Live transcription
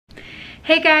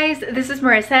Hey guys, this is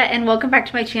Marissa and welcome back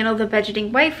to my channel, The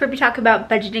Budgeting Wife, where we talk about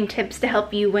budgeting tips to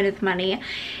help you win with money.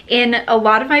 In a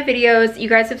lot of my videos, you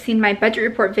guys have seen my budget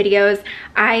report videos,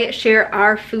 I share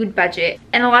our food budget.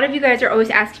 And a lot of you guys are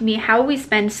always asking me how we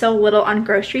spend so little on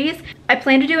groceries. I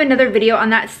plan to do another video on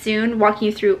that soon, walking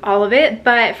you through all of it.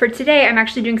 But for today, I'm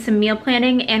actually doing some meal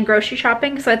planning and grocery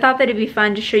shopping. So I thought that it'd be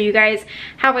fun to show you guys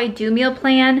how I do meal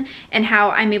plan and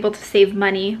how I'm able to save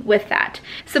money with that.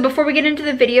 So before we get into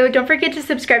the video, don't forget to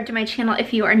subscribe to my channel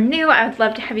if you are new. I would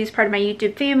love to have you as part of my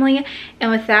YouTube family.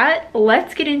 And with that,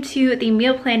 let's get into the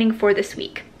meal planning for this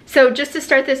week. So just to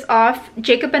start this off,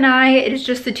 Jacob and I, it is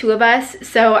just the two of us.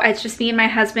 So it's just me and my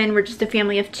husband. We're just a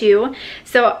family of two.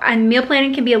 So meal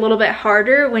planning can be a little bit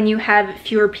harder when you have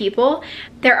fewer people.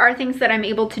 There are things that I'm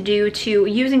able to do to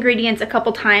use ingredients a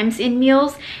couple times in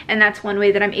meals, and that's one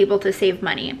way that I'm able to save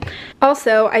money.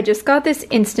 Also, I just got this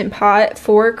Instant Pot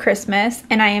for Christmas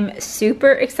and I am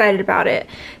super excited about it.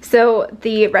 So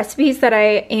the recipes that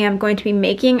I am going to be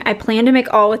making, I plan to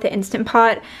make all with the Instant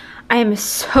Pot. I am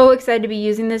so excited to be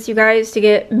using this, you guys, to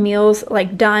get meals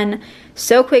like done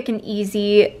so quick and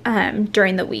easy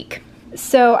during the week.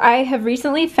 So I have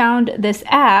recently found this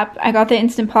app. I got the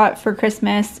Instant Pot for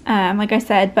Christmas, like I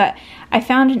said, but I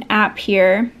found an app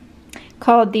here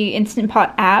called the Instant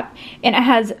Pot app, and it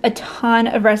has a ton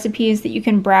of recipes that you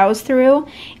can browse through,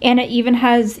 and it even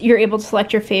has, you're able to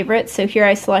select your favorites. So here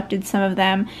I selected some of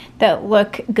them that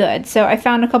look good. So I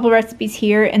found a couple recipes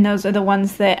here, and those are the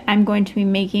ones that I'm going to be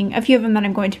making, a few of them that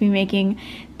I'm going to be making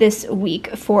this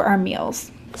week for our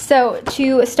meals. So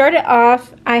to start it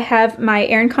off, I have my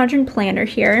Erin Condren planner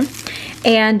here,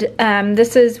 and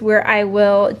this is where I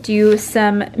will do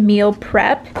some meal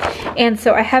prep. And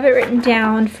so I have it written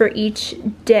down for each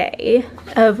day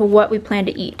of what we plan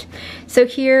to eat. So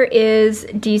here is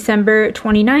December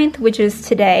 29th, which is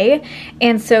today.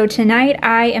 And so tonight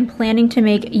I am planning to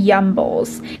make yum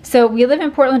bowls. So we live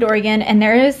in Portland, Oregon, and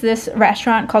there is this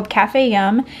restaurant called Cafe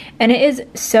Yum, and it is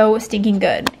so stinking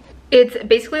good. It's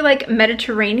basically like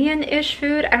Mediterranean-ish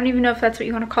food. I don't even know if that's what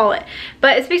you want to call it.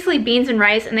 But it's basically beans and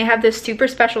rice, and they have this super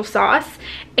special sauce,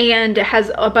 and it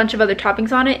has a bunch of other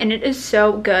toppings on it, and it is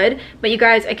so good. But you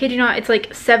guys, I kid you not, it's like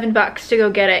 $7 to go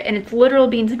get it, and it's literal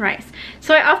beans and rice.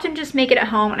 So I often just make it at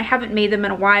home, and I haven't made them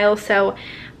in a while, so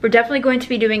we're definitely going to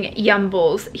be doing yum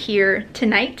bowls here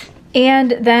tonight.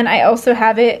 And then I also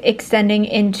have it extending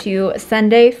into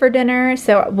Sunday for dinner,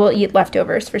 so we'll eat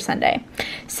leftovers for Sunday.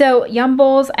 So yum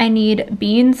bowls, I need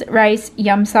beans, rice,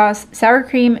 yum sauce, sour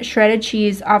cream, shredded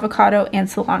cheese, avocado, and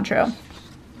cilantro.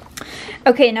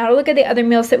 Okay, now to look at the other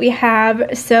meals that we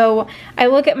have. So I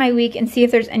look at my week and see if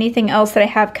there's anything else that I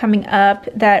have coming up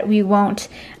that we won't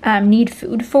need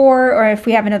food for, or if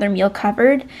we have another meal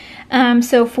covered.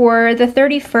 So for the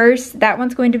 31st, that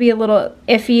one's going to be a little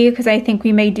iffy because I think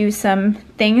we may do some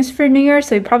things for New Year,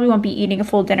 so we probably won't be eating a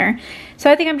full dinner.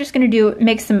 So I think I'm just going to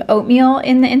make some oatmeal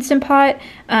in the Instant Pot.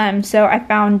 So I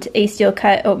found a steel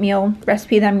cut oatmeal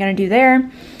recipe that I'm going to do there.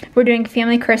 We're doing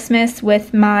family Christmas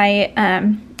with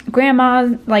my grandma,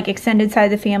 like extended side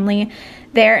of the family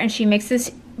there, and she makes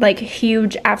this like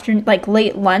huge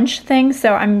late lunch thing,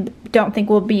 so I don't think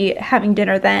we'll be having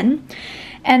dinner then.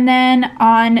 And then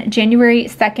on January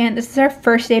 2nd, this is our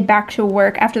first day back to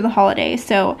work after the holidays,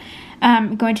 so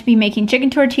I'm going to be making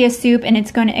chicken tortilla soup, and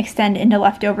it's going to extend into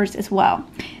leftovers as well.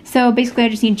 So basically I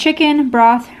just need chicken,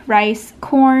 broth, rice,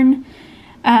 corn,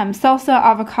 salsa,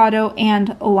 avocado,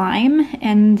 and lime,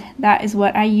 and that is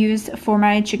what I use for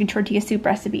my chicken tortilla soup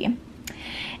recipe.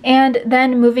 And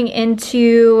then moving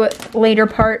into later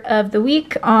part of the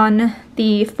week, on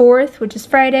the 4th, which is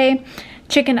Friday,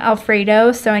 chicken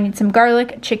Alfredo. So I need some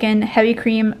garlic, chicken, heavy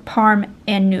cream, parm,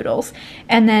 and noodles.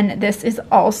 And then this is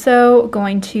also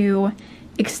going to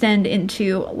extend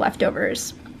into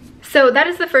leftovers. So that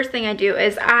is the first thing I do,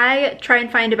 is I try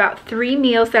and find about 3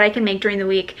 meals that I can make during the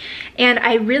week. And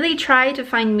I really try to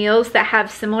find meals that have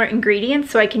similar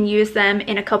ingredients so I can use them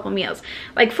in a couple meals.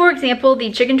 Like for example,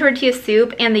 the chicken tortilla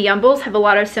soup and the yum bowls have a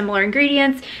lot of similar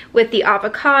ingredients with the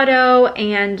avocado,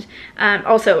 and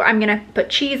also I'm gonna put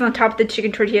cheese on top of the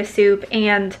chicken tortilla soup,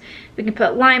 and we can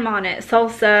put lime on it,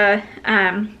 salsa,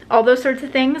 all those sorts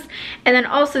of things. And then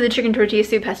also the chicken tortilla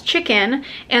soup has chicken,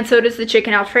 and so does the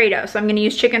chicken Alfredo. So I'm gonna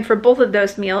use chicken for both of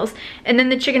those meals. And then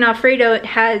the chicken Alfredo, it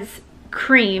has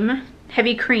cream,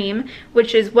 heavy cream,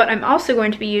 which is what I'm also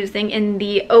going to be using in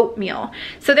the oatmeal.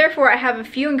 So therefore I have a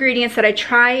few ingredients that I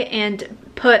try and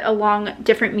put along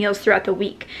different meals throughout the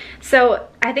week. So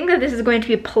I think that this is going to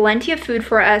be plenty of food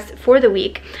for us for the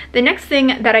week. The next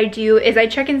thing that I do is I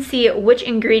check and see which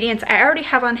ingredients I already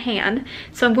have on hand.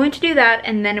 So I'm going to do that,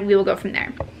 and then we will go from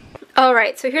there.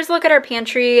 Alright, so here's a look at our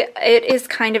pantry. It is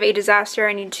kind of a disaster.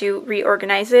 I need to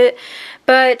reorganize it.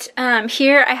 But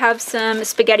here I have some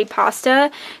spaghetti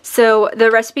pasta. So the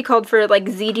recipe called for like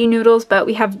ziti noodles, but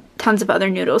we have tons of other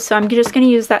noodles. So I'm just going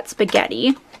to use that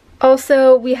spaghetti.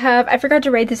 Also, we have, I forgot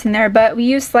to write this in there, but we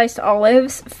use sliced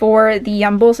olives for the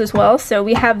yum bowls as well. So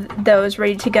we have those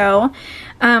ready to go.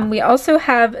 We also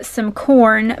have some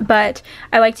corn, but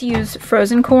I like to use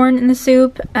frozen corn in the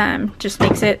soup. Just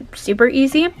makes it super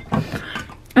easy.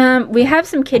 We have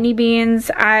some kidney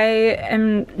beans. I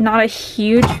am not a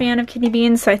huge fan of kidney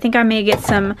beans, so I think I may get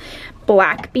some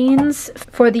black beans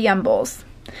for the yum bowls.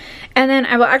 And then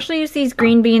I will actually use these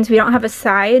green beans. We don't have a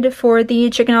side for the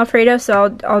chicken Alfredo,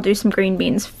 so I'll do some green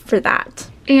beans for that.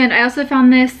 And I also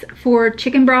found this for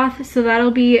chicken broth, so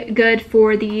that'll be good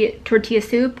for the tortilla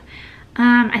soup.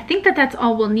 I think that that's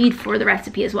all we'll need for the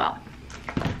recipe as well.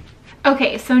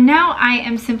 Okay, so now I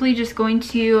am simply just going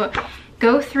to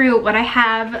go through what I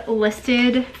have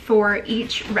listed for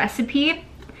each recipe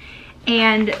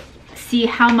and see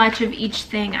how much of each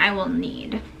thing I will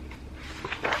need.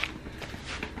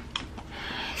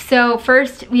 So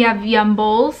first we have yum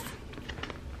bowls.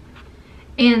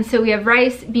 And so we have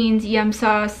rice, beans, yum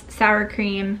sauce, sour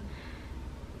cream,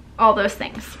 all those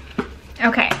things.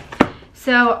 Okay,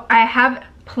 so I have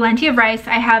plenty of rice.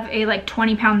 I have a like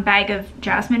 20-pound bag of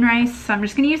jasmine rice, so I'm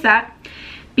just gonna use that.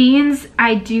 Beans,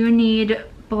 I do need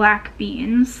black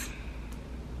beans.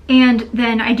 And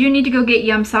then I do need to go get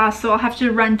yum sauce, so I'll have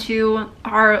to run to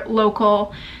our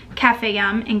local Cafe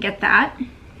Yum and get that.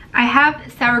 I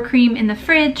have sour cream in the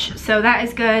fridge, so that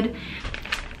is good.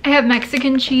 I have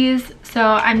Mexican cheese, so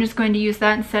I'm just going to use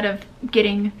that instead of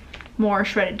getting more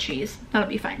shredded cheese. That'll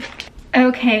be fine.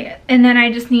 Okay, and then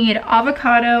I just need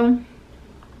avocado.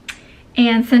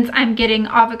 And since I'm getting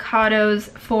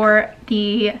avocados for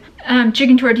the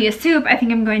chicken tortilla soup, I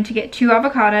think I'm going to get 2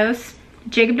 avocados.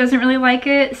 Jacob doesn't really like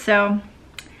it, so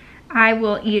I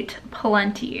will eat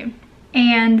plenty.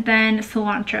 And then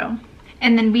cilantro.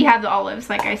 And then we have the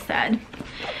olives, like I said.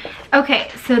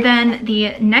 Okay, so then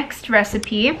the next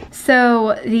recipe.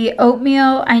 So the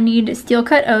oatmeal, I need steel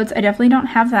cut oats. I definitely don't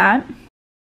have that.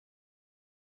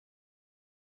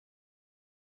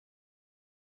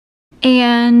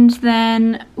 And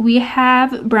then we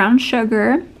have brown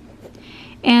sugar.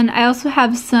 And I also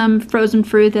have some frozen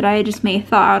fruit that I just may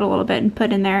thaw out a little bit and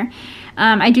put in there.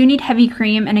 I do need heavy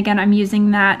cream, and again, I'm using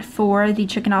that for the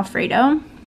chicken Alfredo.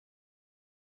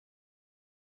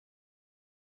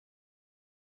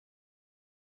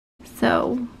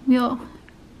 So we'll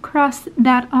cross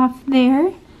that off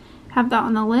there, have that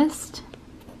on the list.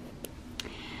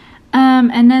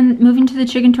 And then moving to the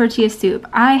chicken tortilla soup.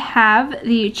 I have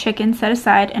the chicken set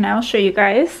aside and I will show you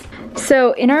guys.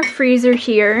 So in our freezer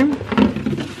here,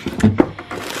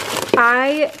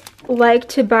 I like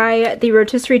to buy the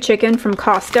rotisserie chicken from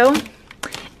Costco.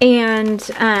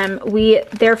 And we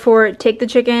therefore take the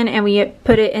chicken and we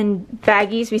put it in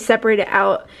baggies. We separate it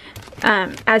out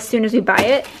as soon as we buy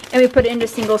it, and we put it into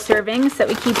single servings that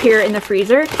we keep here in the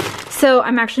freezer. So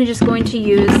I'm actually just going to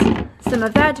use some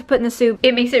of that to put in the soup.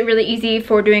 It makes it really easy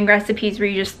for doing recipes where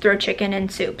you just throw chicken in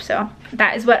soup. So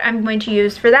that is what I'm going to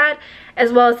use for that,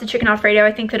 as well as the chicken Alfredo.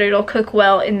 I think that it'll cook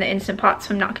well in the Instant Pot,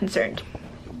 so I'm not concerned.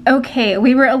 Okay,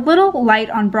 we were a little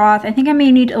light on broth. I think I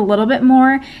may need a little bit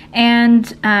more,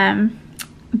 and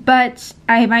but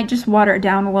I might just water it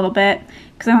down a little bit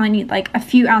because I only need like a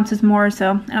few ounces more,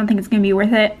 so I don't think it's gonna be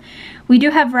worth it. We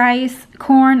do have rice,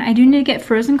 corn. I do need to get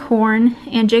frozen corn,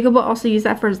 and Jacob will also use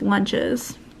that for his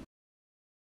lunches.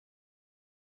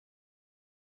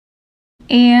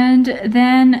 And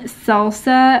then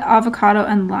salsa, avocado,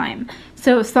 and lime.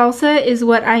 So salsa is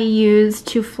what I use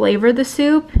to flavor the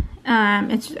soup.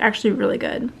 It's actually really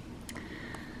good.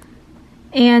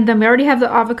 And then we already have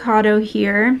the avocado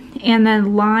here. And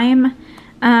then lime.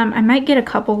 I might get a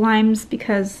couple limes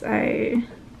because I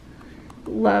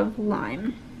love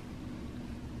lime.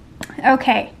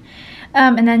 Okay.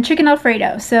 And then chicken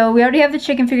Alfredo. So we already have the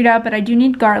chicken figured out, but I do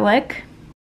need garlic.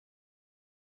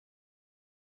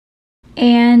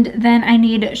 And then I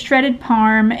need shredded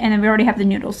parm, and then we already have the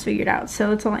noodles figured out, so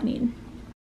that's all I need.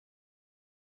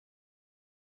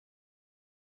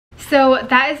 So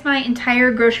that is my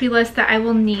entire grocery list that I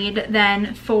will need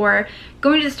then for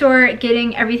going to the store,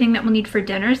 getting everything that we'll need for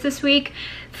dinners this week.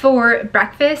 For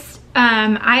breakfast,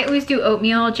 I always do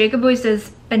oatmeal. Jacob always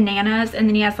does bananas, and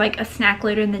then he has like a snack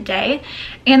later in the day.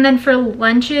 And then for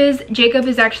lunches, Jacob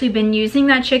has actually been using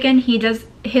that chicken. He does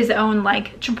his own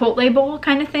like Chipotle bowl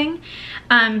kind of thing.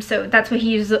 So that's what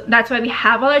he uses. That's why we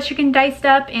have all that chicken diced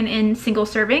up and in single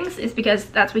servings, is because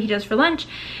that's what he does for lunch.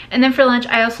 And then for lunch,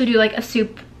 I also do like a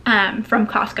soup from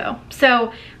Costco.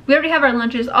 So we already have our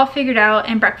lunches all figured out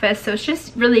and breakfast, so it's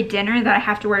just really dinner that I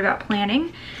have to worry about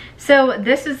planning. So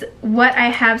this is what I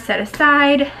have set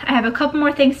aside. I have a couple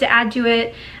more things to add to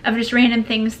it of just random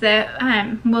things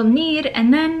that we'll need,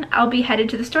 and then I'll be headed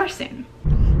to the store soon.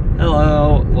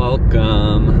 Hello,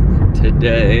 welcome.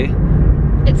 Today,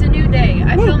 it's a new day.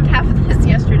 I filmed half of this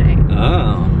yesterday.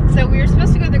 Oh. So we were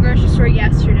supposed to go to the grocery store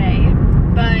yesterday,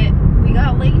 but we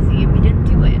got lazy and we didn't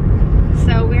do it.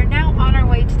 So we're now on our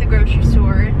way to the grocery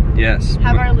store. Yes.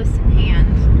 Have our list in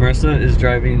hand. Marissa is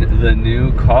driving the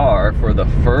new car for the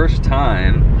first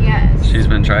time. Yes. She's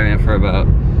been driving it for about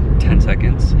 10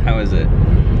 seconds. How is it?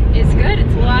 It's good.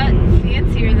 It's a lot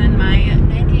fancier than my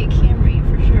 98 Camry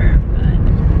for sure.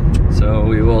 But So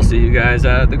we will see you guys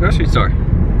at the grocery store.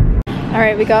 all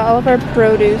right, we got all of our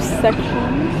produce section,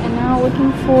 and now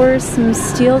looking for some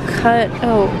steel cut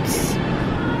oats.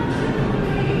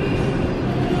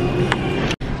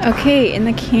 Okay, in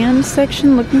the canned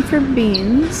section, looking for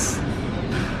beans.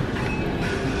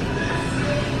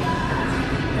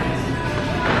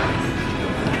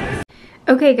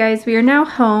 Okay guys, we are now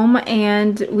home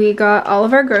and we got all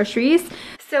of our groceries.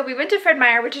 So we went to Fred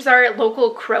Meyer, which is our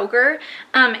local Kroger,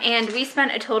 and we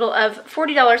spent a total of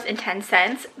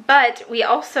 $40.10, but we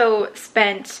also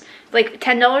spent like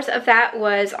 $10 of that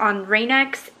was on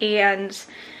Rain-X and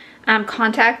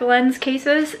contact lens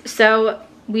cases. So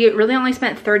we really only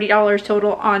spent $30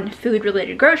 total on food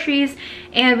related groceries,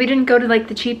 and we didn't go to like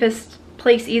the cheapest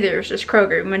place either. It was just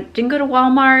Kroger. We didn't go to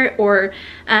Walmart, or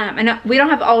I know we don't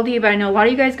have Aldi, but I know a lot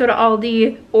of you guys go to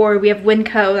Aldi, or we have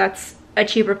Winco. That's a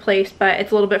cheaper place, but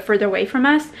it's a little bit further away from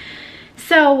us.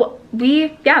 So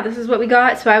this is what we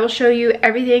got. So I will show you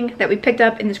everything that we picked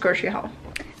up in this grocery haul.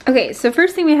 Okay, so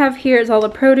first thing we have here is all the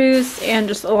produce and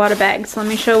just a lot of bags. So let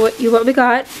me show you what we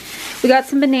got. We got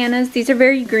some bananas. These are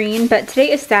very green, but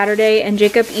today is Saturday and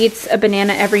Jacob eats a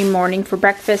banana every morning for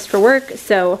breakfast for work,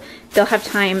 so they'll have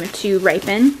time to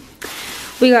ripen.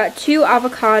 We got 2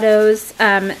 avocados.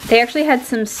 They actually had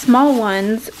some small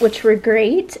ones, which were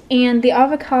great, and the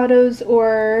avocados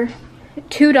were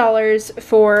 $2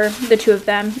 for the 2 of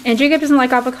them. And Jacob doesn't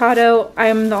like avocado.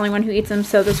 I'm the only one who eats them,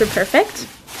 so those are perfect.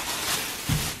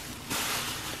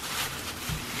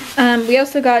 We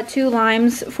also got 2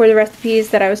 limes for the recipes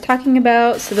that I was talking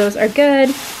about, so those are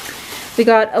good. We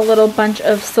got a little bunch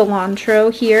of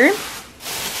cilantro here,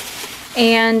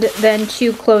 and then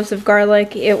 2 cloves of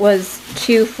garlic. It was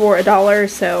 2 for $1,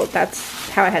 so that's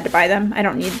how I had to buy them. I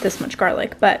don't need this much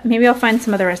garlic, but maybe I'll find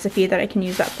some other recipe that I can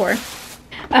use that for.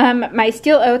 My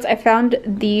steel oats, I found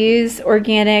these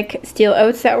organic steel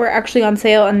oats that were actually on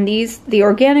sale, and the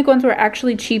organic ones were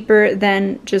actually cheaper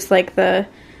than just like the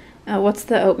what's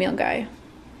the oatmeal guy?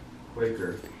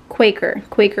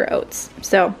 Quaker oats.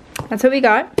 So that's what we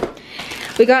got.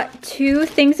 We got 2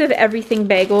 things of everything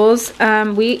bagels.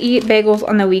 We eat bagels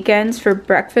on the weekends for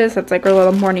breakfast. That's like our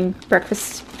little morning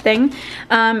breakfast thing.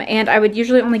 And I would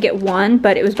usually only get 1,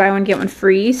 but it was buy one get one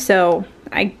free, so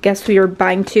I guess we were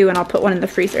buying 2, and I'll put 1 in the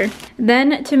freezer.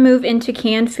 Then to move into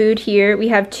canned food here, we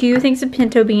have 2 things of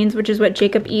pinto beans, which is what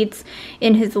Jacob eats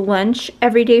in his lunch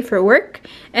every day for work.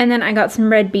 And then I got some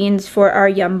red beans for our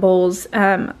Yum Bowls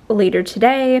later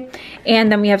today. And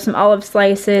then we have some olive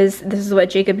slices. This is what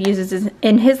Jacob uses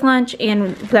in his lunch,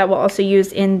 and that we'll also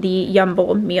use in the Yum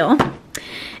Bowl meal.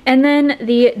 And then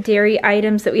the dairy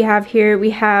items that we have here,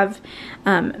 we have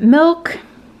milk.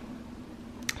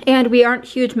 And we aren't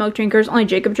huge milk drinkers. Only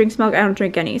Jacob drinks milk. I don't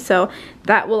drink any, so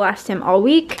that will last him all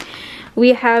week.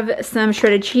 We have some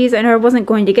shredded cheese. I know I wasn't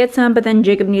going to get some, but then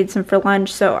Jacob needed some for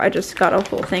lunch, so I just got a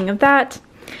whole thing of that.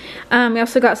 We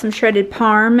also got some shredded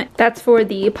parm. That's for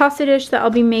the pasta dish that I'll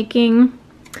be making.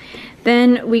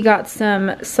 Then we got some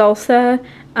salsa,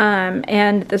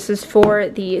 and this is for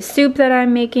the soup that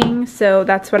I'm making. So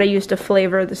that's what I use to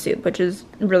flavor the soup, which is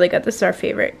really good. This is our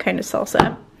favorite kind of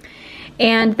salsa.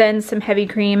 And then some heavy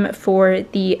cream for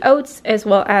the oats as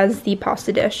well as the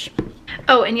pasta dish.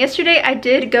 Oh, and yesterday I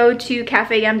did go to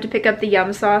Cafe Yum to pick up the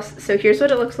Yum sauce. So here's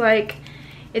what it looks like.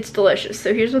 It's delicious.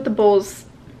 So here's what the bowls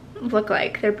look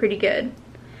like. They're pretty good.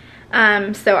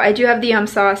 So I do have the Yum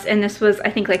sauce, and this was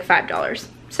I think like $5.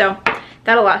 So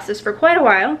that'll last us for quite a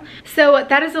while. So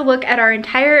that is a look at our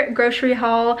entire grocery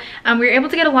haul. We were able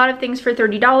to get a lot of things for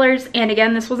 $30, and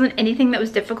again, this wasn't anything that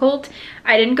was difficult.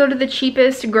 I didn't go to the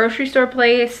cheapest grocery store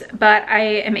place, but I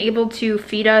am able to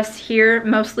feed us here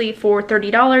mostly for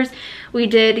 $30. We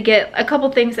did get a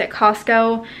couple things at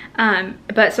Costco,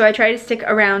 but so I try to stick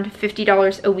around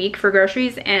 $50 a week for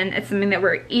groceries, and it's something that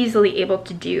we're easily able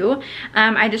to do.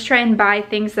 I just try and buy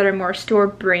things that are more store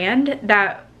brand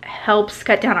that helps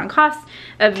cut down on costs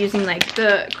of using like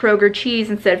the Kroger cheese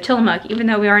instead of Tillamook, even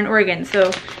though we are in Oregon,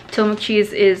 so Tillamook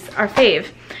cheese is our fave.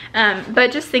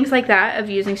 But just things like that of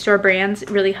using store brands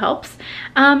really helps.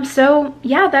 So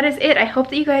yeah, that is it. I hope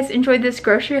that you guys enjoyed this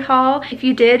grocery haul. If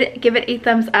you did, give it a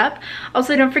thumbs up.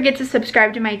 Also, don't forget to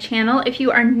subscribe to my channel if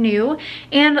you are new,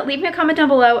 and leave me a comment down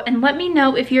below and let me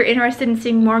know if you're interested in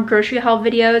seeing more grocery haul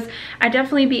videos. I'd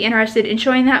definitely be interested in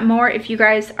showing that more if you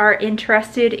guys are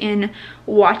interested in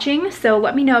watching. So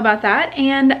let me know about that,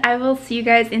 and I will see you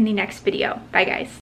guys in the next video. Bye guys.